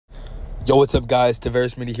Yo, what's up guys?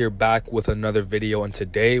 Taveras Media here, back with another video, and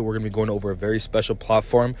today we're going to be going over a very special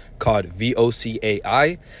platform called Voc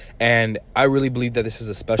AI. And I really believe that this is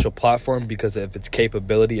a special platform because of its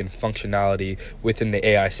capability and functionality within the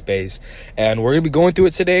AI space. And we're going to be going through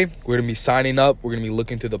it today. We're going to be signing up. We're going to be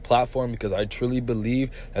looking through the platform because I truly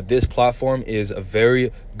believe that this platform is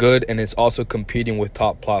very good, and it's also competing with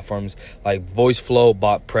top platforms like VoiceFlow,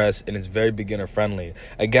 BotPress, and it's very beginner friendly.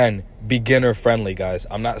 Again, beginner friendly, guys.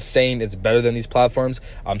 I'm not saying it's better than these platforms.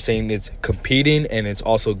 I'm saying it's competing and it's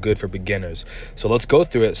also good for beginners. So let's go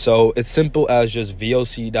through it. So it's simple as just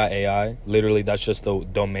voc.ai. Literally, that's just the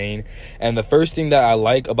domain. And the first thing that I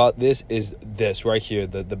like about this is this right here,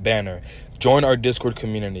 the banner. Join our Discord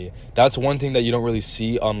community. That's one thing that you don't really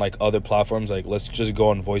see on like other platforms. Like, let's just go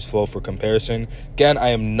on VoiceFlow for comparison. Again, I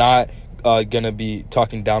am not gonna be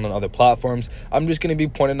talking down on other platforms. I'm just gonna be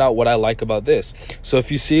pointing out what I like about this. So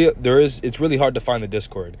if you see it, it's really hard to find the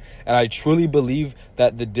Discord, and I truly believe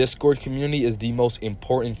that the Discord community is the most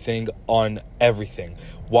important thing on everything.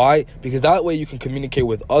 Why? Because that way you can communicate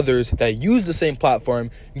with others that use the same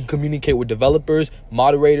platform. You can communicate with developers,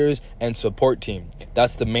 moderators, and support team.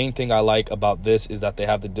 That's the main thing I like about this, is that they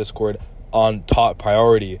have the Discord on top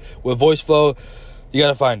priority. With VoiceFlow, you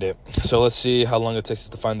gotta find it. So let's see how long it takes us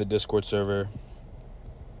to find the Discord server.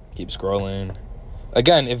 Keep scrolling.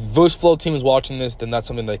 Again, if VoiceFlow team is watching this, then that's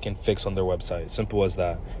something they can fix on their website. Simple as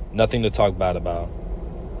that. Nothing to talk bad about.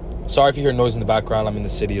 Sorry if you hear noise in the background. I'm in the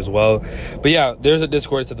city as well. But yeah, there's a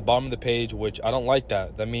Discord. It's at the bottom of the page, which I don't like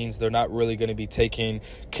that. That means they're not really going to be taking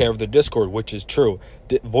care of their Discord, which is true.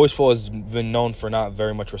 VoiceFlow has been known for not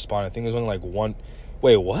very much responding. I think there's only like one.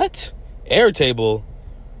 Wait, what? Airtable.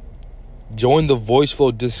 Join the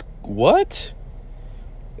VoiceFlow disc. What?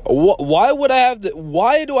 Why would I have to?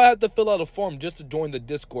 Why do I have to fill out a form just to join the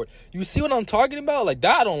Discord? You see what I'm talking about? Like,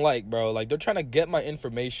 that I don't like, bro. Like, they're trying to get my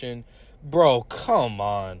information. Bro, come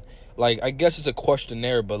on. Like, I guess it's a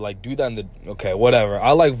questionnaire, but like, do that in the... Okay, whatever.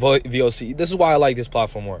 I like VOC. This is why I like this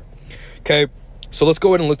platform more. Okay, so let's go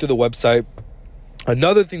ahead and look through the website.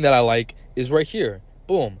 Another thing that I like is right here.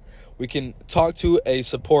 Boom. We can talk to a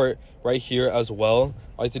support right here as well.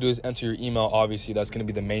 All you have to do is enter your email. Obviously, that's going to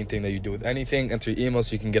be the main thing that you do with anything. Enter your email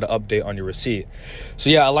so you can get an update on your receipt.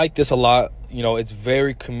 So yeah, I like this a lot. You know, it's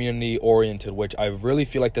very community oriented, which I really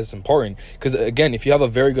feel like that's important. Because again, if you have a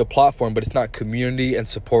very good platform, but it's not community and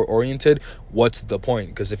support oriented, what's the point?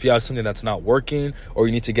 Because if you have something that's not working, or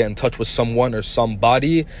you need to get in touch with someone or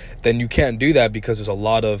somebody, then you can't do that because there's a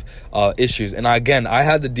lot of issues. And I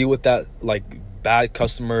had to deal with that, like, bad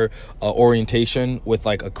customer orientation with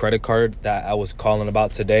like a credit card that I was calling about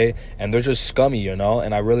today, and they're just scummy, you know,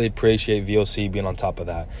 and I really appreciate VOC being on top of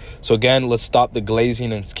that. So again, let's stop the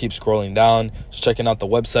glazing and keep scrolling down, just checking out the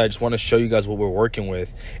website. I just want to show you guys what we're working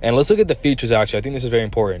with, and let's look at the features. Actually, I think this is very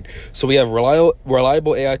important. So we have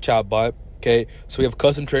reliable AI chatbot. Okay, so we have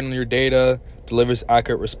custom training on your data, delivers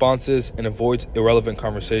accurate responses, and avoids irrelevant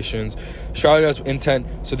conversations. Strategize with intent.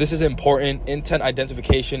 So this is important. Intent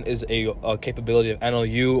identification is a capability of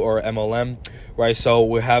NLU or MLM, right? So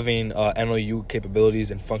we're having NLU capabilities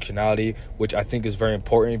and functionality, which I think is very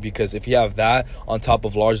important, because if you have that on top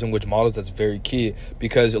of large language models, that's very key,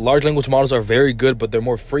 because large language models are very good, but they're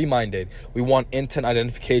more free-minded. We want intent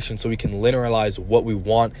identification so we can linearize what we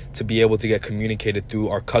want to be able to get communicated through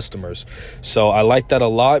our customers. So I like that a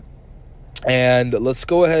lot. And let's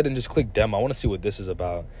go ahead and just click demo. I want to see what this is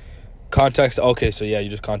about. Contacts. Okay, so yeah, you're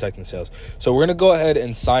just contacting sales. So we're going to go ahead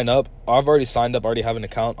and sign up. I've already signed up. I already have an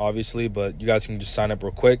account, obviously, but you guys can just sign up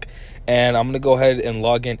real quick. And I'm going to go ahead and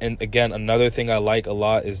log in. And again, another thing I like a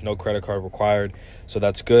lot is no credit card required. So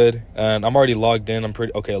that's good. And I'm already logged in. I'm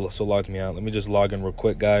pretty... Okay, so logged me out. Let me just log in real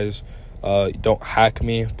quick, guys. Don't hack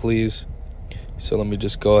me, please. So let me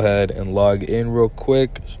just go ahead and log in real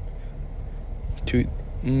quick.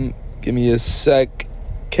 Give me a sec.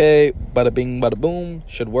 Okay, bada bing, bada boom.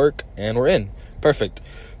 Should work, and we're in. Perfect.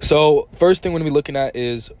 So first thing we're gonna be looking at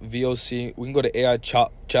is VOC. We can go to AI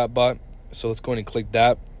chatbot. So let's go ahead and click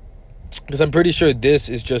that, because I'm pretty sure this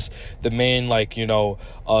is just the main, like, you know,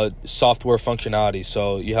 software functionality.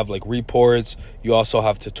 So you have like reports. You also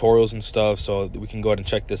have tutorials and stuff. So we can go ahead and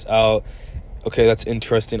check this out. Okay, that's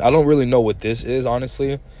interesting. I don't really know what this is,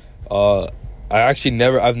 honestly. I've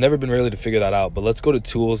never been really to figure that out, but let's go to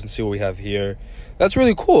tools and see what we have here. That's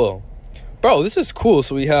really cool. Bro, this is cool.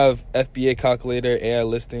 So we have FBA calculator, AI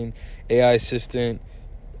listing, AI assistant,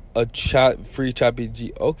 a free chat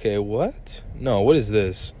BG. Okay, what? No, what is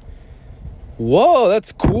this? Whoa,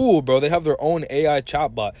 that's cool, bro. They have their own AI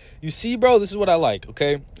chatbot. You see, bro, this is what I like,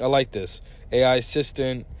 okay? I like this. AI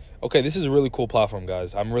assistant, okay, this is a really cool platform,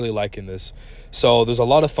 guys. I'm really liking this. So there's a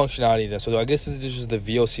lot of functionality there. So I guess this is just the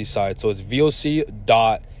VOC side. So it's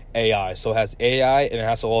voc.ai. So it has AI and it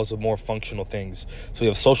has also more functional things. So we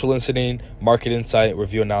have social listening, market insight,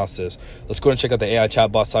 review analysis. Let's go and check out the AI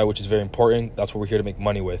chatbot side, which is very important. That's what we're here to make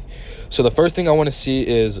money with. So the first thing I want to see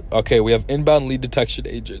is, okay, we have inbound lead detection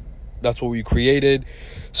agent. That's what we created.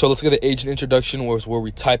 So let's get the agent introduction, where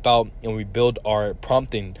we type out and we build our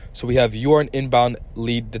prompting. So we have, you are an inbound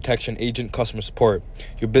lead detection agent, customer support.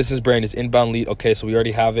 Your business brand is inbound lead. Okay, so we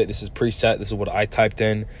already have it. This is preset. This is what I typed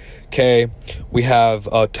in. Okay, we have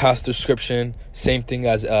a task description, same thing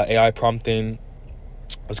as AI prompting.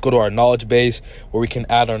 Let's go to our knowledge base where we can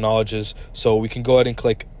add our knowledges. So we can go ahead and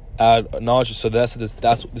click add knowledge. So this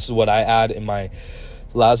is what I add in my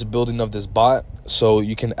last building of this bot. So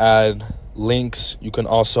you can add links, you can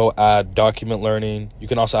also add document learning, you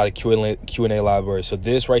can also add a Q&A library. So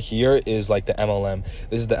this right here is like the MLM.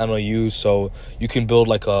 This is the MLU. So you can build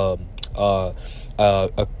like a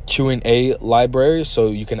Q&A library. So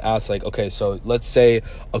you can ask like, okay, so let's say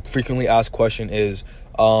a frequently asked question is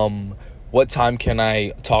what time can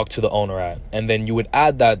I talk to the owner at? And then you would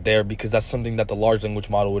add that there because that's something that the large language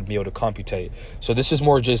model would be able to computate. So this is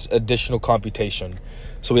more just additional computation.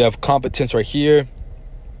 So we have competence right here,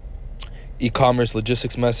 e-commerce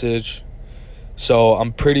logistics message. So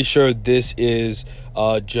I'm pretty sure this is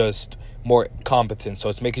just more competent. So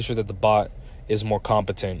it's making sure that the bot is more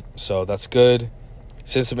competent. So that's good.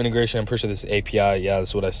 System integration, I'm pretty sure this is API. Yeah,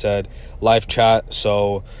 that's what I said. Live chat.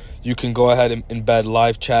 So you can go ahead and embed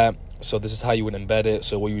live chat. So this is how you would embed it.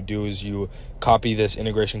 So what you would do is you copy this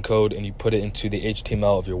integration code and you put it into the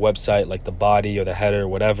HTML of your website, like the body or the header or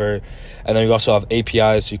whatever. And then you also have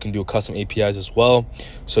APIs, so you can do custom APIs as well.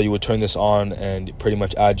 So you would turn this on and pretty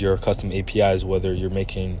much add your custom APIs, whether you're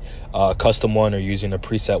making a custom one or using a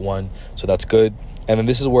preset one. So that's good. And then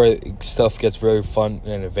this is where stuff gets very fun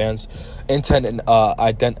and advanced. Intent and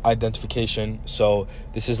identification. So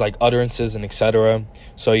this is like utterances and etc.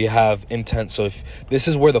 So you have intent. So if this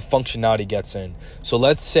is where the functionality gets in. So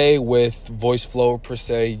let's say with voice flow per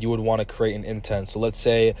se, you would want to create an intent. So let's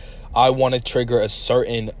say I want to trigger a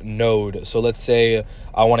certain node. So let's say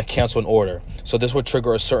I want to cancel an order. So this would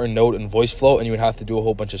trigger a certain node in voice flow, and you would have to do a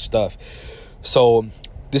whole bunch of stuff. So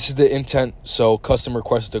this is the intent. So customer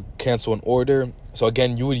requests to cancel an order. So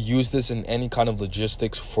again, you would use this in any kind of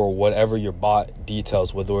logistics for whatever your bot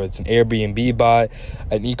details, whether it's an Airbnb bot,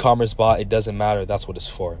 an e-commerce bot, it doesn't matter. That's what it's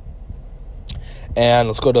for. And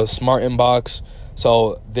let's go to smart inbox.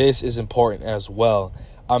 So this is important as well.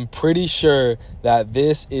 I'm pretty sure that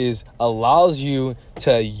this allows you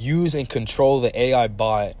to use and control the AI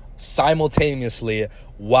bot simultaneously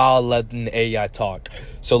while letting the AI talk.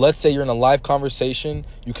 So let's say you're in a live conversation,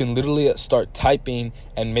 you can literally start typing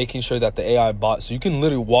and making sure that the AI bot, so you can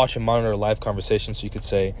literally watch and monitor a live conversation. So you could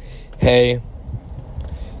say, hey,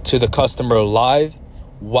 to the customer live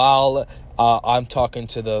while I'm talking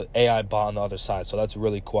to the AI bot on the other side. So that's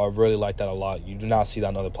really cool. I really like that a lot. You do not see that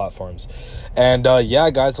on other platforms. And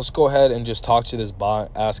yeah, guys, let's go ahead and just talk to this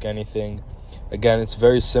bot, ask anything. Again, it's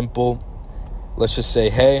very simple. Let's just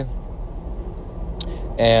say, hey,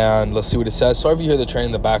 and let's see what it says. Sorry if you hear the train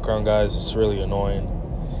in the background, guys. It's really annoying.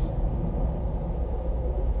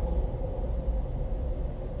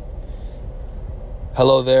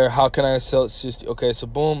 Hello there. How can I assist? Okay, so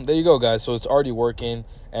boom, there you go, guys. So it's already working,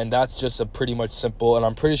 and that's just a pretty much simple. And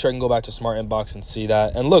I'm pretty sure I can go back to Smart Inbox and see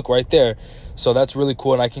that. And look right there. So that's really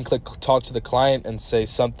cool. And I can click talk to the client and say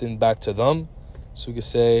something back to them. So we can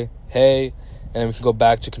say, hey. And then we can go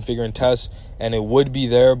back to configure and test, and it would be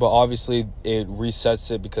there, but obviously it resets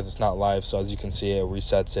it because it's not live. So as you can see, it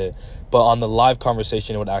resets it. But on the live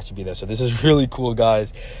conversation, it would actually be there. So this is really cool,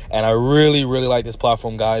 guys. And I really, really like this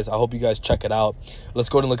platform, guys. I hope you guys check it out. Let's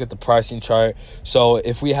go and look at the pricing chart. So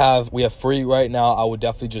if we have free right now, I would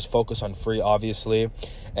definitely just focus on free, obviously.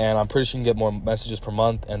 And I'm pretty sure you can get more messages per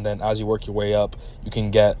month. And then as you work your way up, you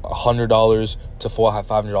can get $100 to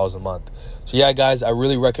 $500 a month. So yeah, guys, I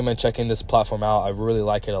really recommend checking this platform out. I really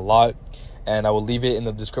like it a lot. And I will leave it in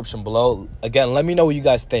the description below. Again, let me know what you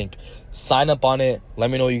guys think. Sign up on it. Let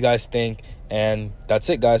me know what you guys think. And that's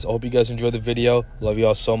it, guys. I hope you guys enjoyed the video. Love you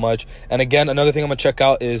all so much. And again, another thing I'm going to check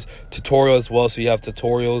out is tutorial as well. So you have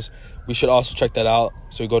tutorials. We should also check that out.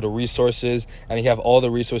 So you go to resources, and you have all the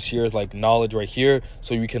resources here, like knowledge right here.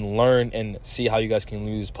 So you can learn and see how you guys can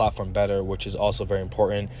use this platform better, which is also very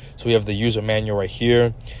important. So we have the user manual right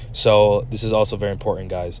here. So this is also very important,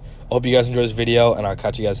 guys. I hope you guys enjoyed this video, and I'll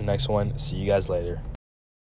catch you guys in the next one. See you guys later.